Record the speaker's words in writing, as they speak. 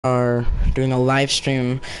are doing a live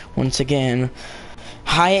stream once again.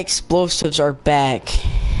 High explosives are back.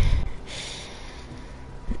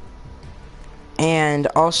 And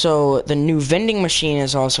also the new vending machine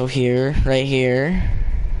is also here, right here.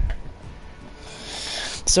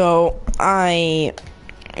 So I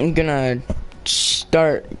am gonna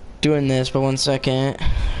start doing this, but 1 second.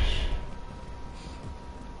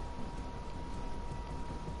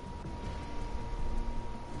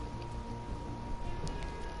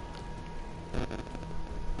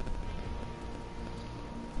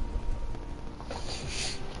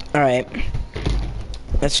 Alright,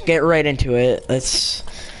 let's get right into it. Let's...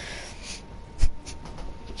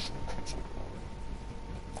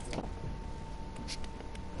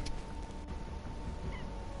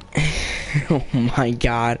 Oh my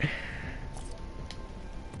god.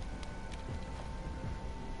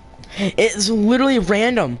 It's literally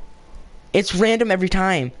random. It's random every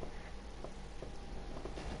time.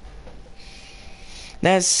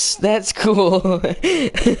 That's cool.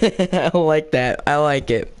 I like that. I like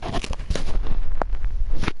it.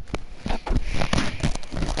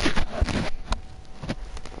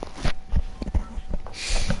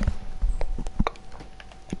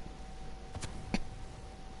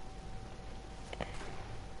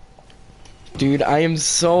 Dude, I am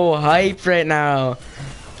so hyped right now.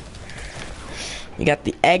 We got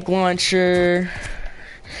the egg launcher.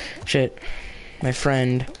 Shit. My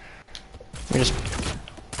friend. We just...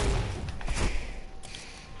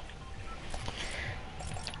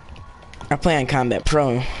 I play on Combat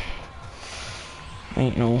Pro.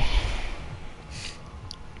 Ain't no...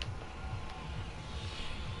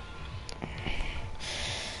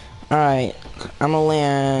 Alright. I'm gonna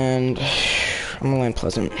land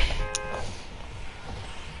Pleasant.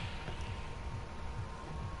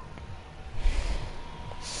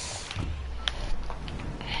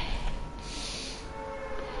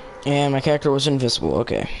 And my character was invisible,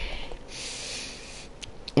 okay.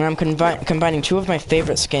 And I'm combining two of my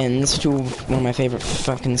favorite skins, one of my favorite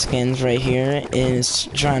fucking skins right here is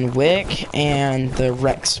John Wick and the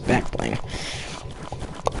Rex backbling.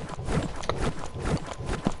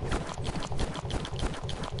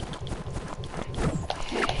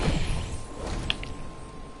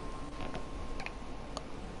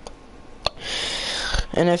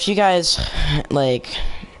 And if you guys, like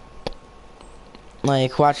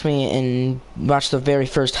watch me and watch the very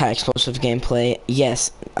first high explosive gameplay,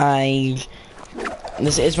 yes,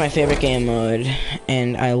 this is my favorite game mode,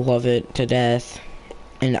 and I love it to death.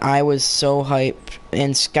 And I was so hyped.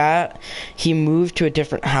 And Scott, he moved to a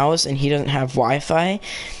different house, and he doesn't have Wi-Fi,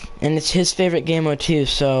 and it's his favorite game mode too,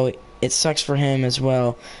 so it sucks for him as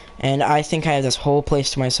well. And I think I have this whole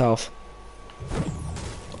place to myself.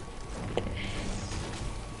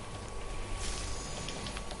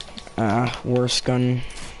 Worst gun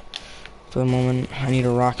for the moment. I need a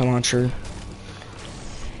rocket launcher.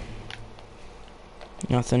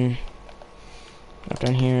 Nothing. Up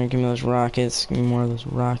down here, give me those rockets. Give me more of those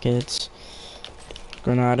rockets.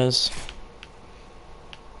 Granadas.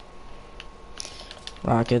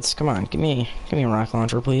 Rockets. Come on, give me a rocket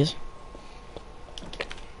launcher, please.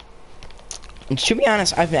 And to be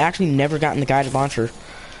honest, I've actually never gotten the guided launcher.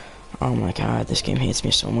 Oh my god, this game hates me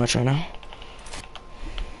so much right now.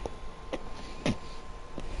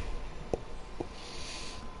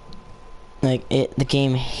 Like, the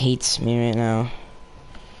game hates me right now.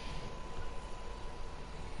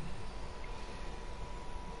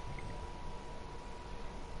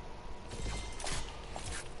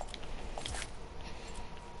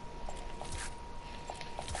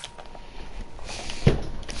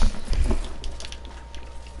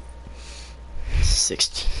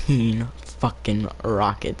 $16 fucking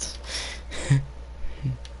rockets.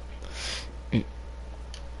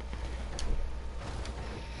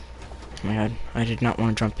 Oh my god, I did not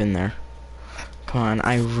want to jump in there. Come on,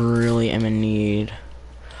 I really am in need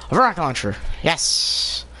of a rocket launcher.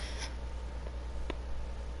 Yes!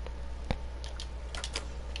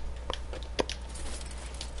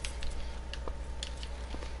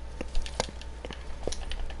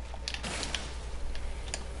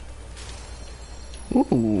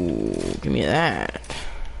 Ooh, give me that.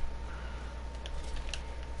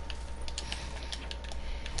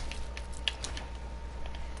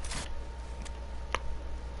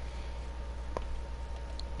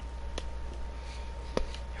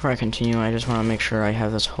 Before I continue, I just want to make sure I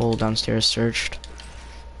have this whole downstairs searched.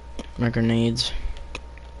 My grenades.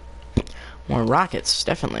 More rockets,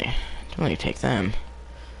 definitely. Definitely take them.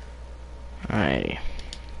 Alrighty.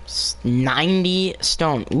 90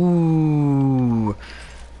 stone. Ooh.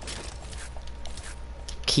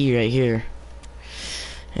 Key right here.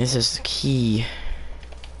 This is the key.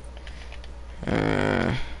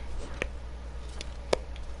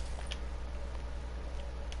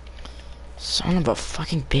 Son of a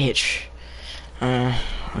fucking bitch.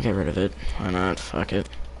 I'll get rid of it. Why not? Fuck it.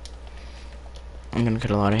 I'm gonna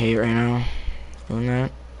get a lot of hate right now doing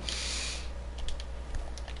that.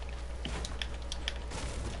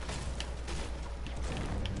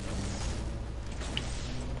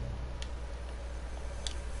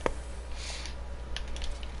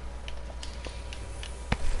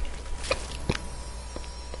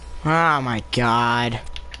 Oh my god.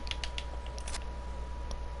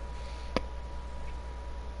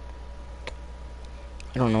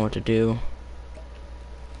 I don't know what to do.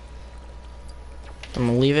 I'm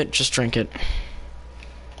gonna leave it, just drink it.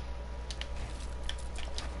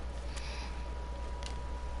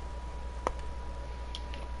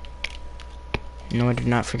 No, I did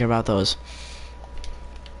not forget about those.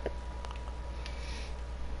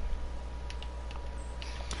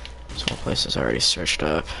 This whole place is already searched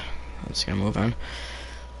up. Let's gonna move on.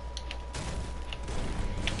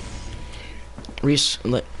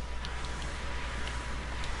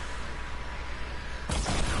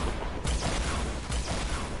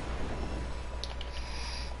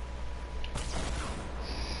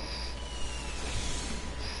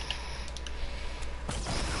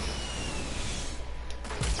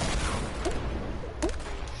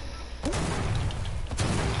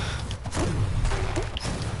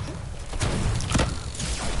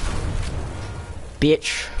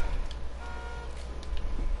 Bitch.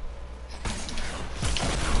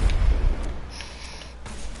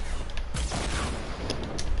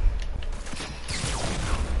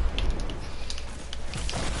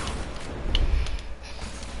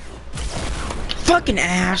 Fucking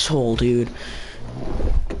asshole, dude.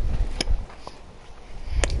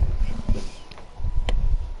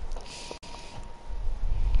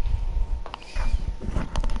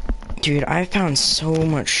 Dude, I found so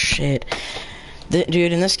much shit.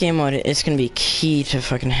 Dude, in this game mode, it's gonna be key to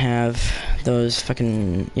fucking have those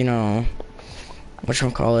fucking, you know,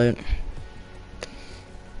 whatchamacallit.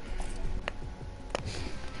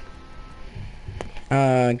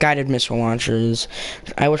 Guided missile launchers.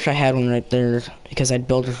 I wish I had one right there, because I'd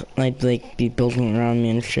like, be building around me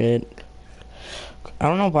and shit. I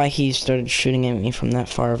don't know why he started shooting at me from that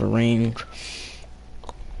far of a range.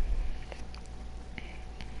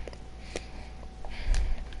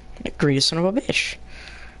 Greedy son of a bitch.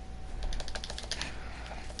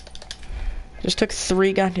 Just took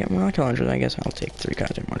 3 goddamn rocket launchers. I guess I'll take 3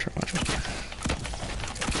 goddamn rocket launchers.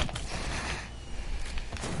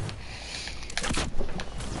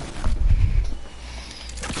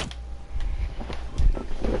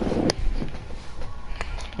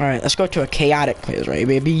 Alright, let's go to a chaotic place, right,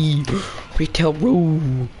 baby? Retail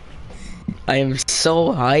room. I am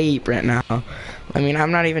so hype right now. I mean, I'm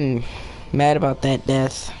not even mad about that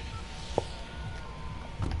death.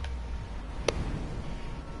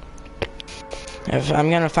 If I'm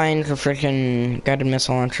gonna find the freaking guided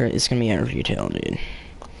missile launcher, it's gonna be at retail, dude.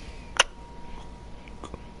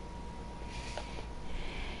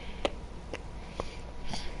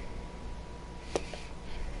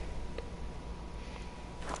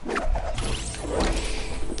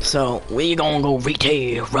 So, we gonna go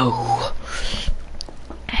retail row.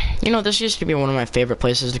 You know, this used to be one of my favorite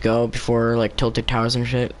places to go before, like, Tilted Towers and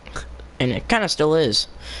shit. And it kinda still is.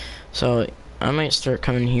 So, I might start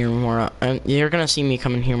coming here more. You're gonna see me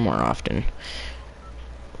coming here more often.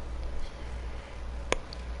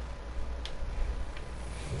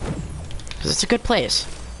 Cause it's a good place.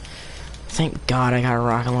 Thank God I got a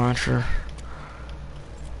rocket launcher.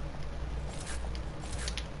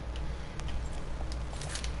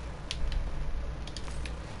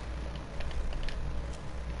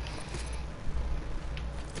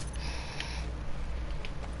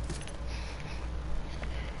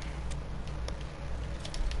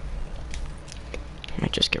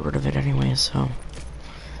 Might just get rid of it anyway, so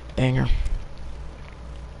banger.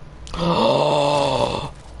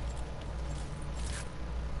 Oh,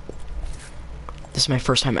 this is my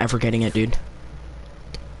first time ever getting it, dude.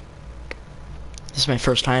 This is my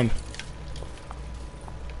first time.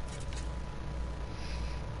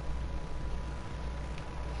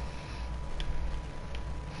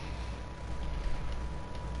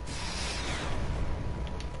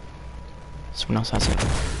 Someone else has it.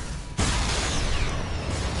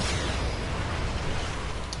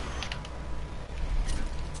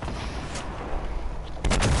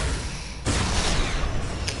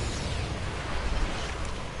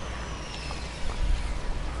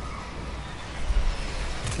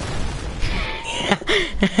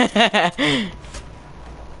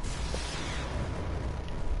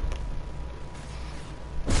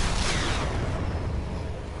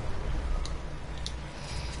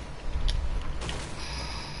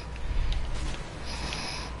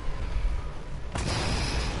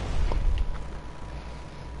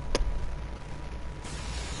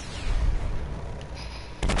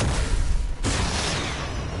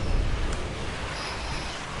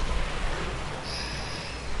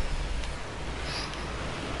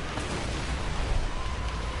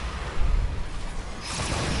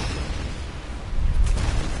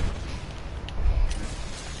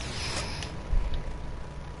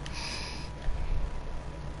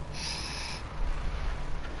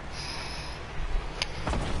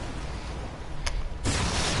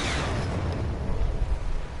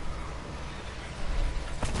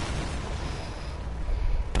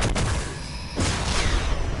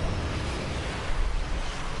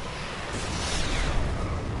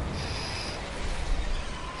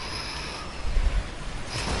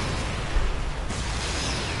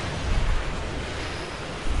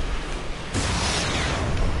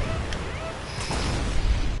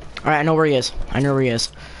 Alright, I know where he is. I know where he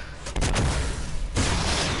is.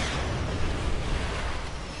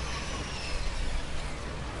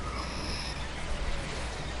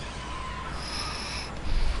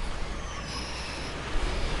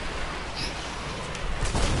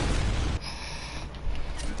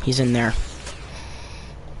 He's in there.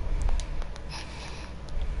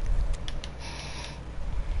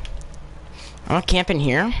 I'm gonna camp in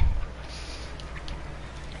here.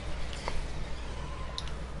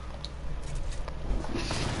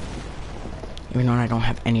 Even though I don't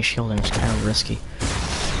have any shield and it's kind of risky.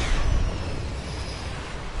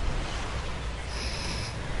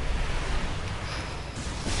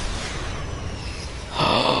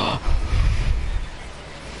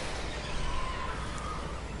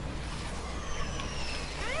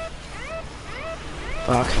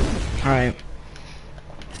 Fuck. Alright.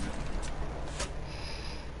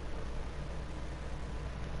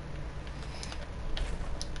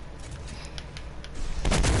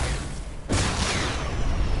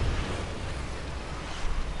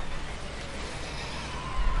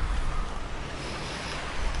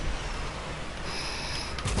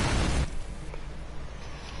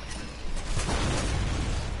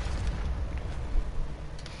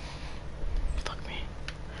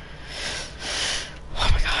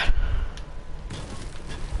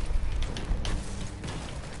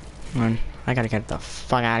 I gotta get the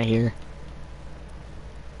fuck out of here.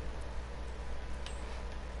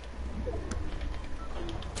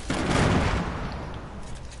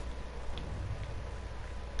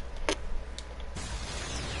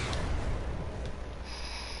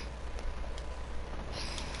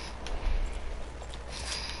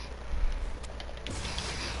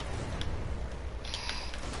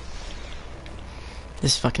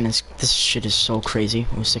 This shit is so crazy.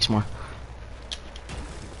 Ooh, 6 more.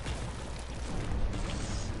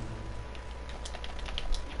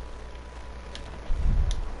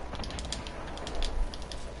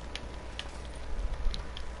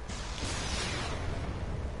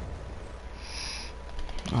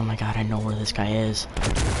 Oh my god, I know where this guy is.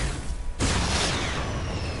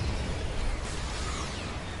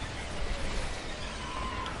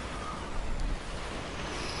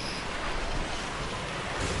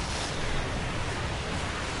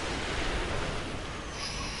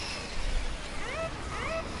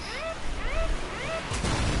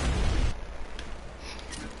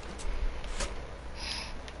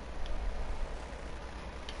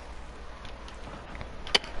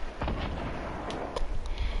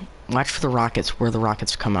 Watch for the rockets, where the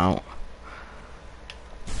rockets come out.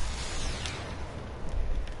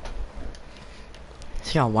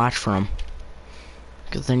 See, I'll watch for them,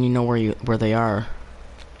 because then you know where they are.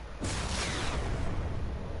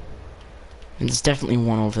 And there's definitely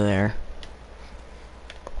one over there.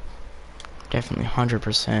 Definitely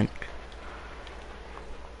 100%.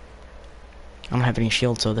 I don't have any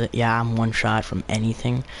shield, so that yeah, I'm one shot from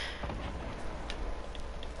anything.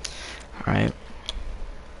 All right.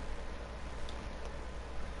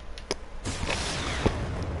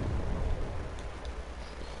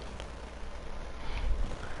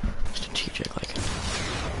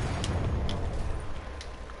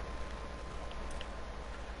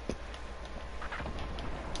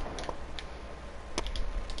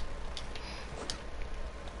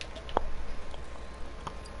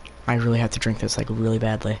 I really have to drink this like really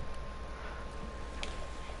badly.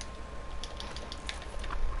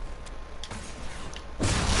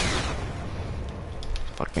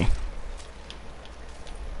 Fuck me.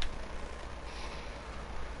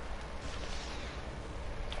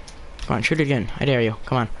 Come on, shoot it again. I dare you.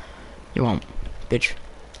 Come on. You won't, bitch.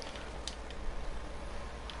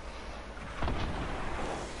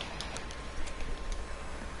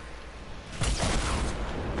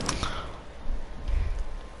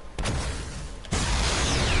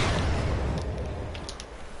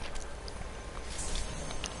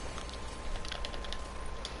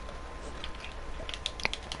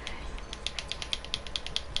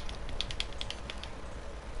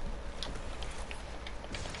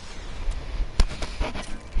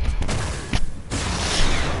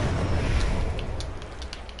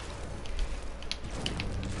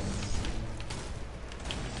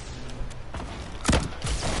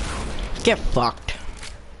 Get fucked.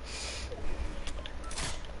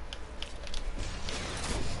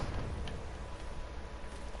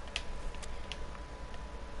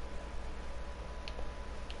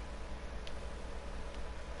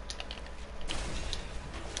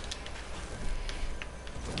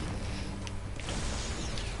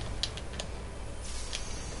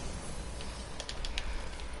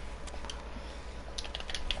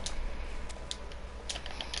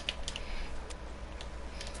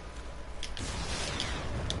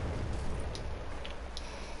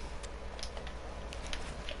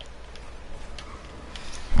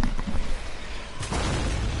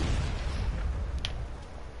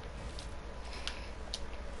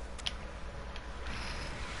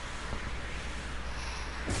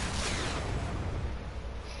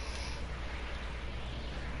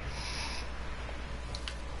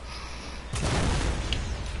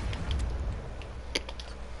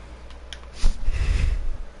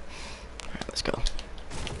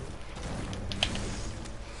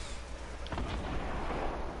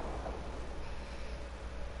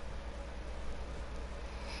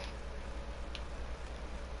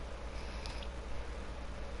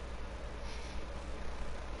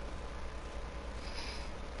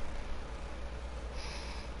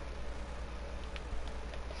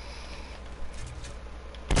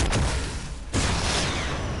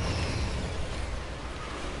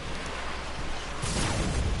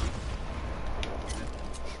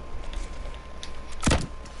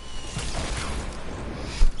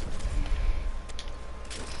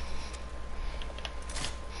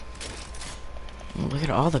 look at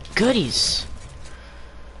all the goodies.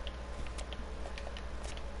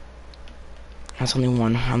 That's only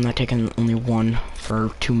one. I'm not taking only one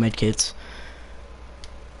for 2 medkits.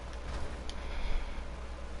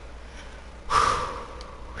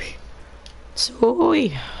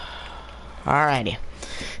 Sweet. Alrighty.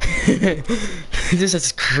 This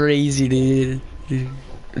is crazy, dude.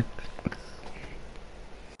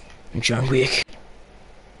 John Wick.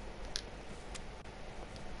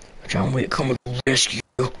 John Wick, come and rescue.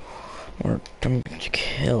 Or come to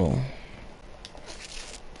kill.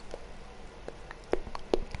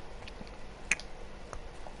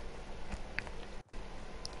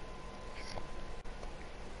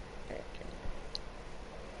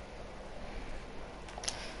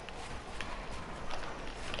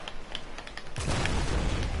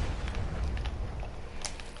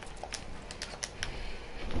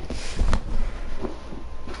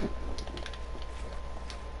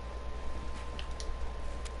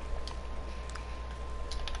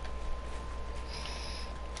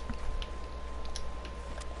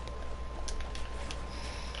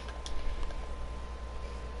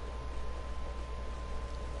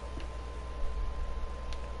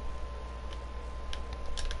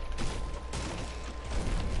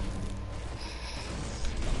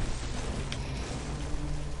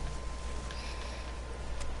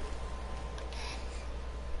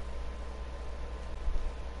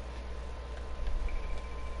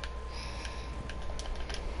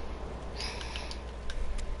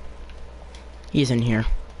 He's in here.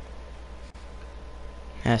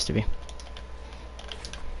 Has to be.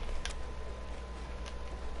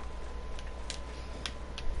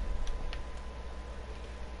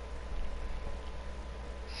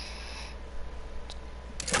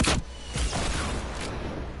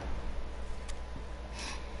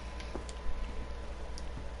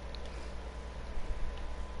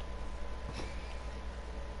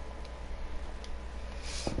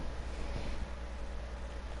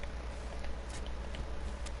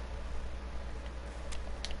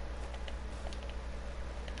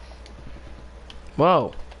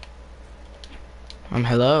 Whoa.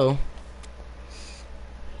 Hello.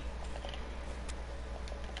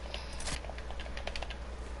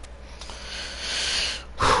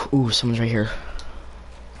 Ooh, someone's right here.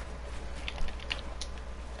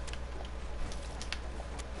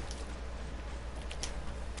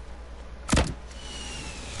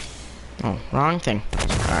 Oh, wrong thing.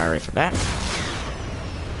 Sorry for that.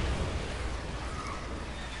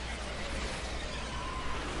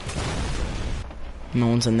 No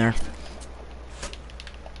one's in there.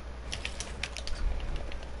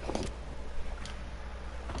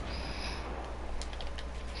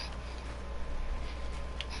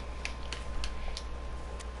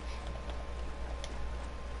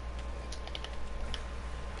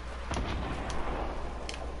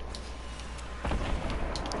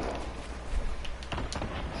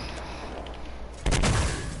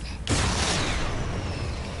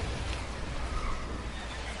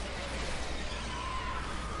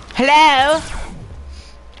 Hello?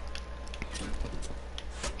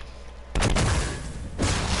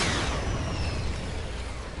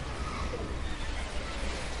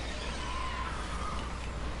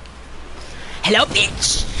 Hello,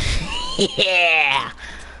 bitch! Yeah!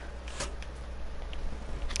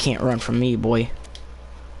 Can't run from me, boy.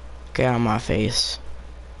 Get out of my face.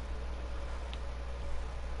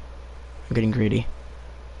 I'm getting greedy.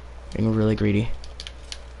 Getting really greedy.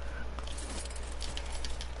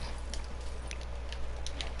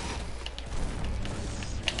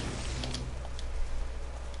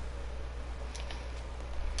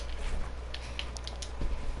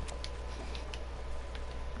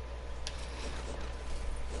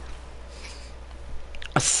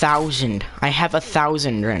 $1,000. I have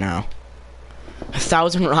 1,000 right now.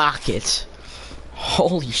 1,000 rockets.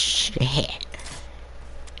 Holy shit.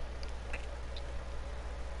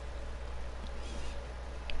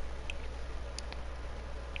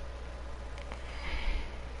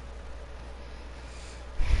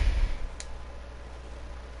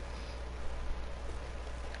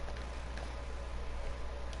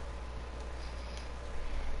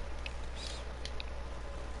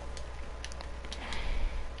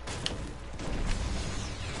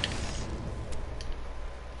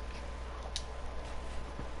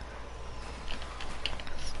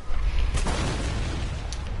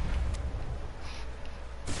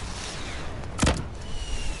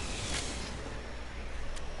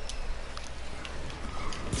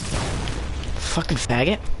 Fucking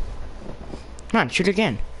faggot. Come on, shoot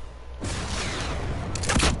again.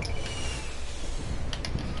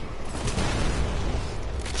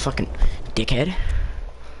 Fucking dickhead.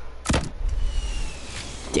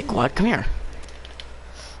 Dickwad, come here.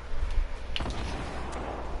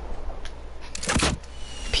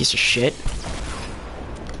 Piece of shit.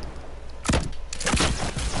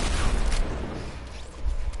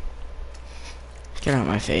 Get out of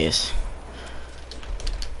my face.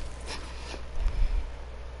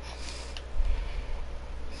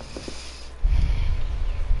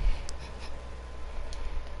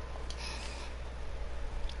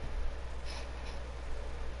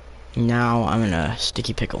 Now I'm in a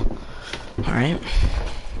sticky pickle. Alright.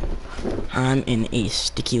 I'm in a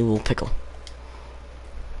sticky little pickle.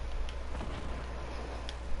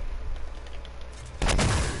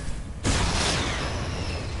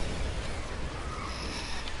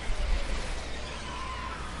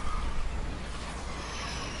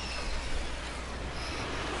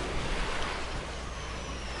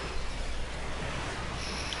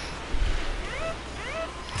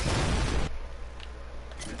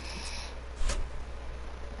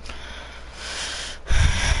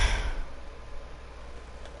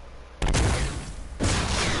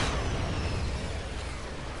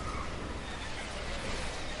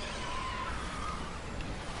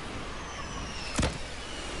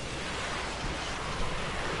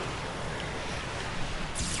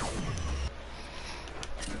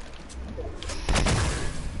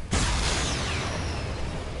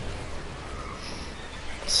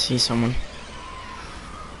 See someone.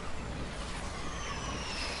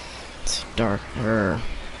 It's dark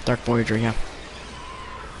Voyager, yeah.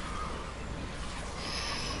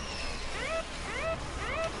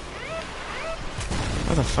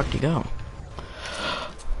 Where the fuck did you go?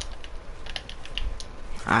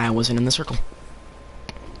 I wasn't in the circle.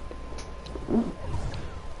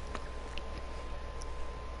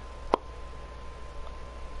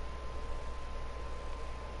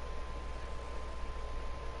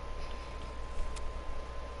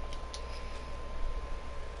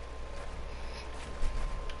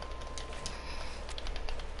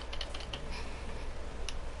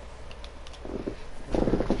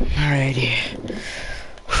 Alrighty.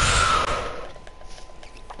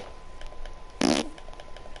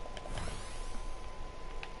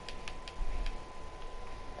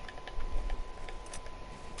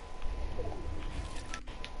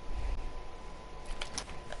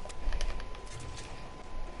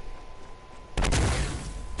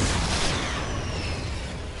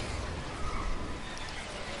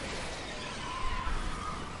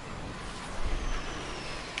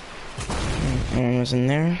 One was in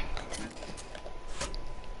there.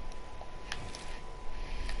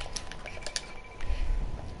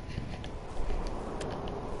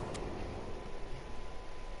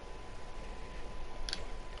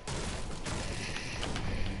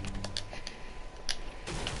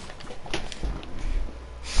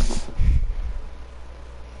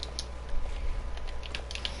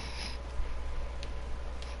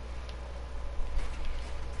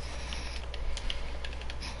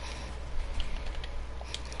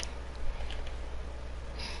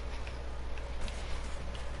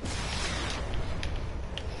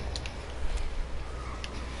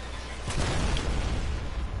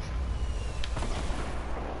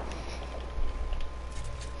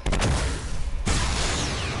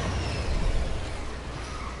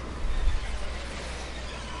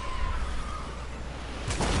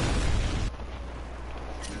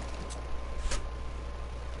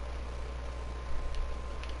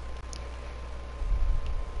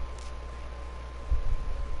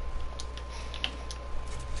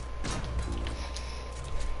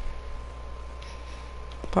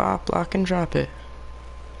 Pop, lock, and drop it.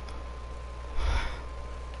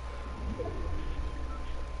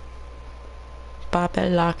 Pop it,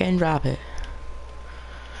 lock, and drop it.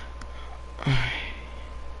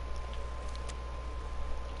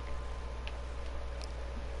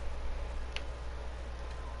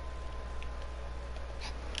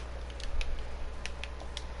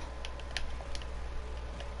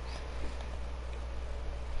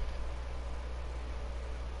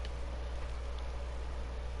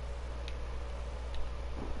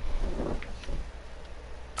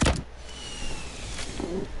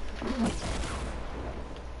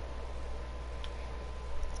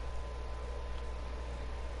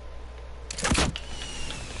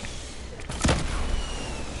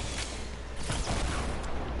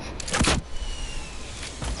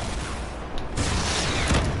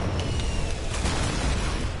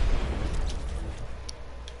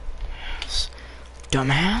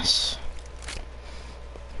 Dumbass.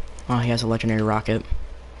 Oh, he has a legendary rocket.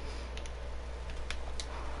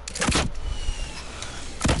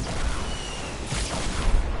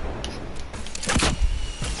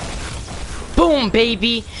 Boom,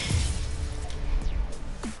 baby.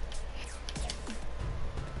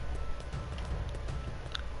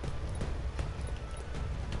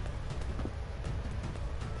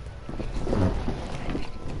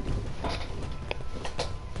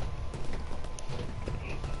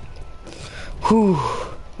 Whew.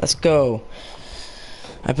 Let's go.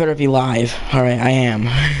 I better be live. Alright, I am.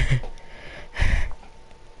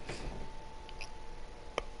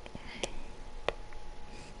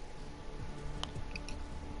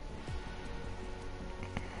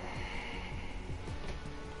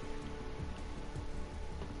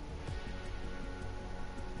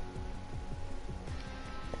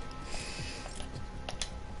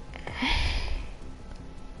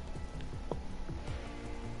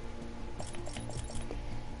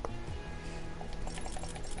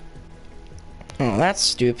 Oh, that's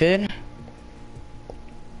stupid.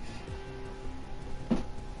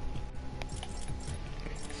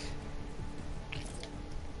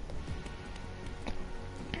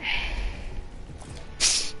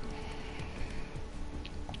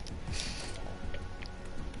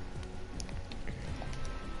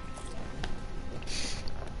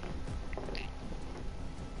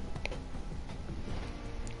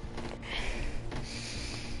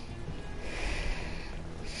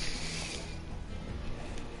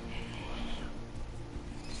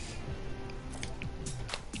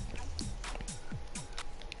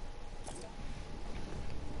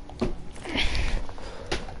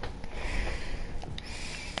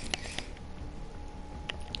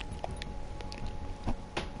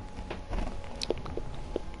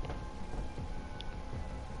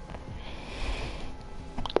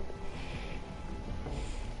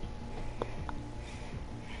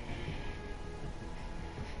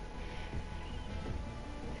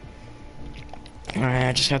 Alright,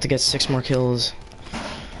 I just have to get 6 more kills.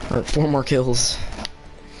 Or 4 more kills.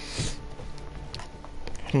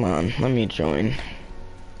 Come on, let me join.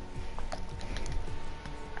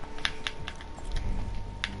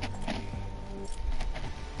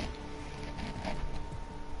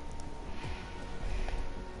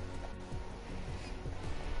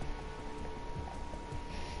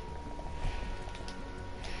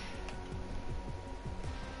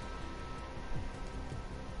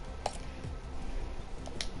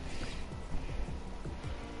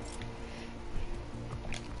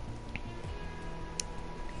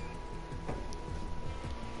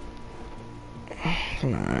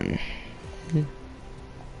 Come on.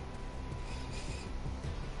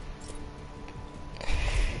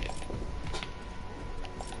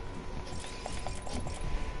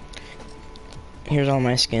 Here's all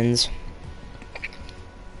my skins.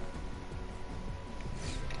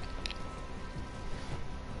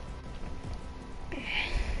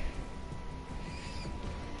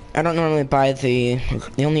 I don't normally buy the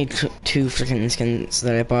only two freaking skins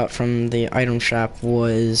that I bought from the item shop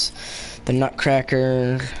was the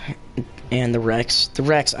Nutcracker and the Rex. The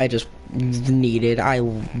Rex I just needed. I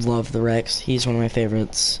love the Rex. He's one of my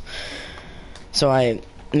favorites. So I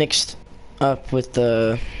mixed up with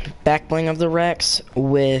the back bling of the Rex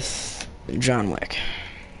with John Wick.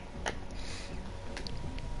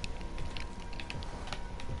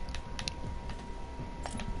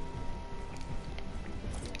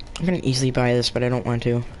 I'm gonna easily buy this, but I don't want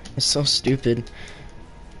to. It's so stupid.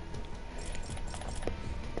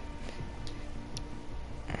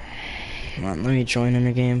 Come on, let me join in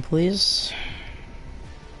a game, please.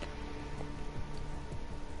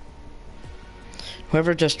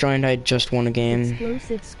 Whoever just joined, I just won a game.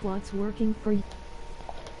 Explosive squats working for you.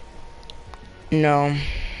 No.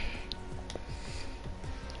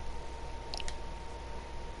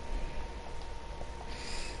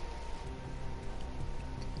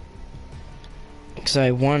 Because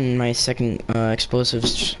I won my second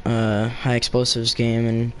explosives, high explosives game,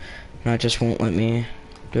 and now it just won't let me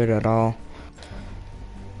do it at all.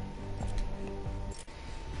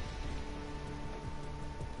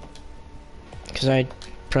 Because I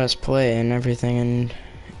pressed play and everything, and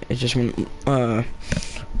it just wouldn't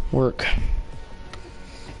work.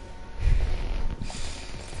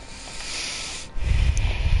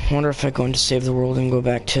 I wonder if I go into Save the World and go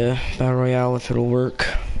back to Battle Royale, if it'll work.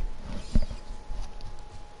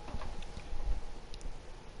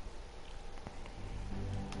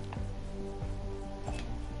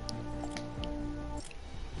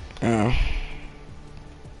 Oh.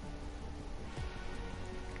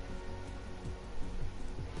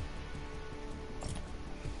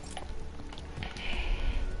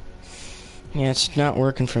 Yeah, it's not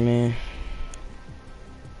working for me.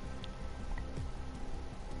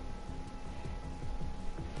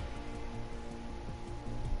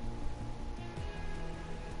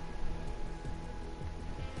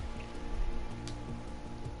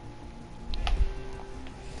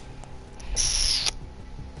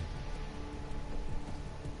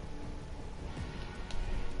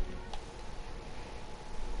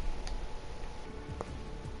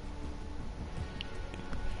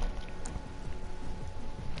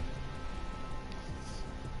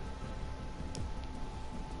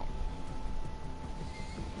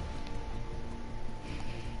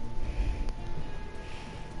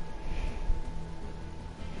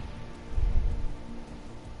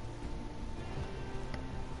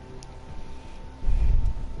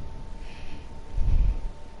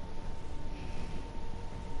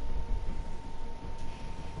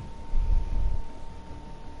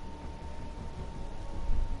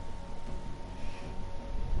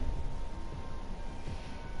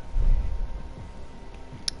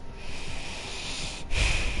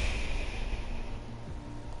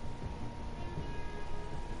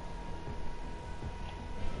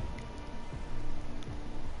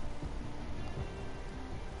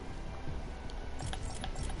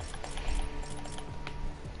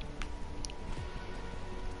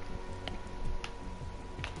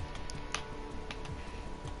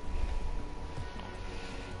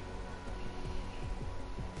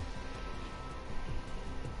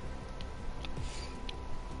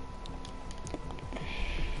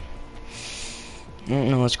 don't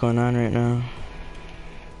know what's going on right now.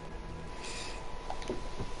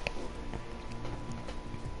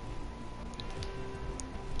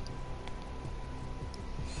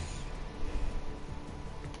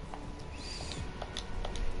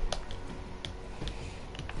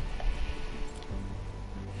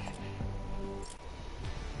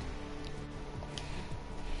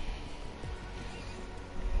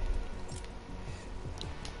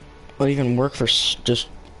 Would it even work for just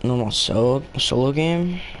normal solo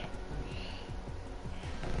game?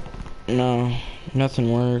 No,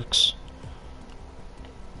 nothing works.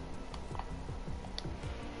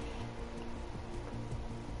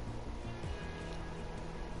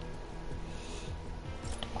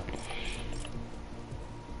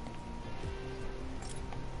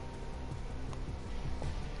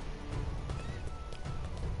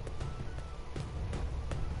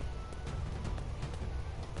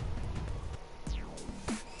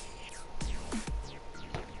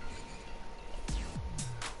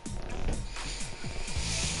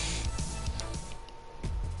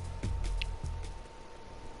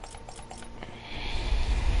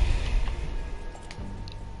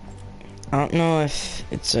 I don't know if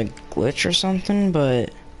it's a glitch or something,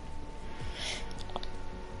 but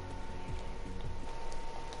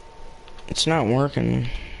it's not working.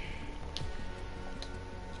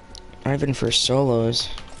 Not even for solos.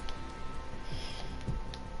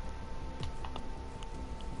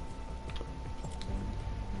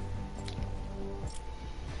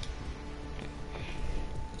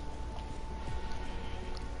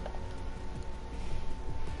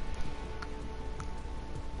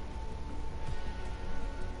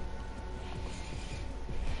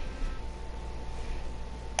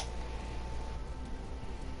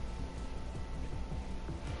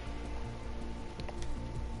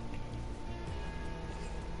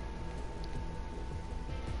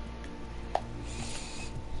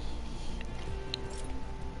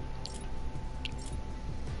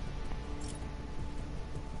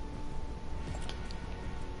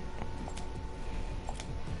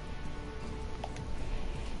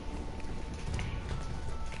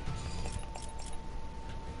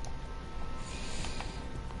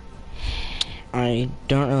 I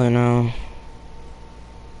don't really know.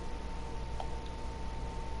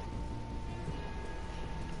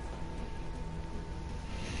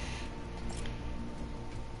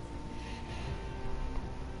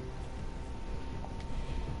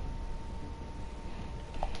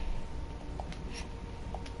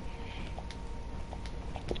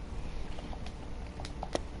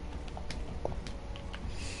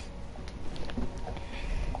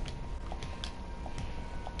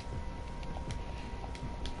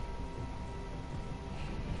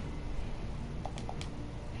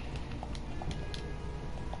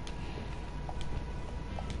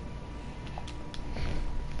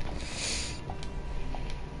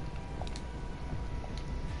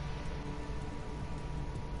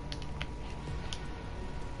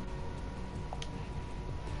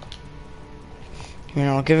 I mean,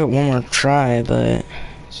 I'll give it one more try, but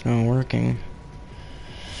it's not working.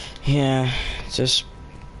 Yeah, it's just...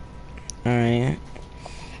 Alright.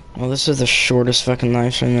 Well, this is the shortest fucking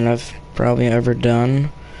live stream that I've probably ever done.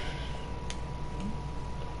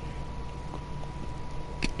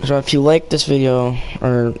 So if you like this video,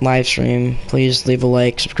 or live stream, please leave a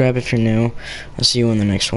like, subscribe if you're new. I'll see you in the next one.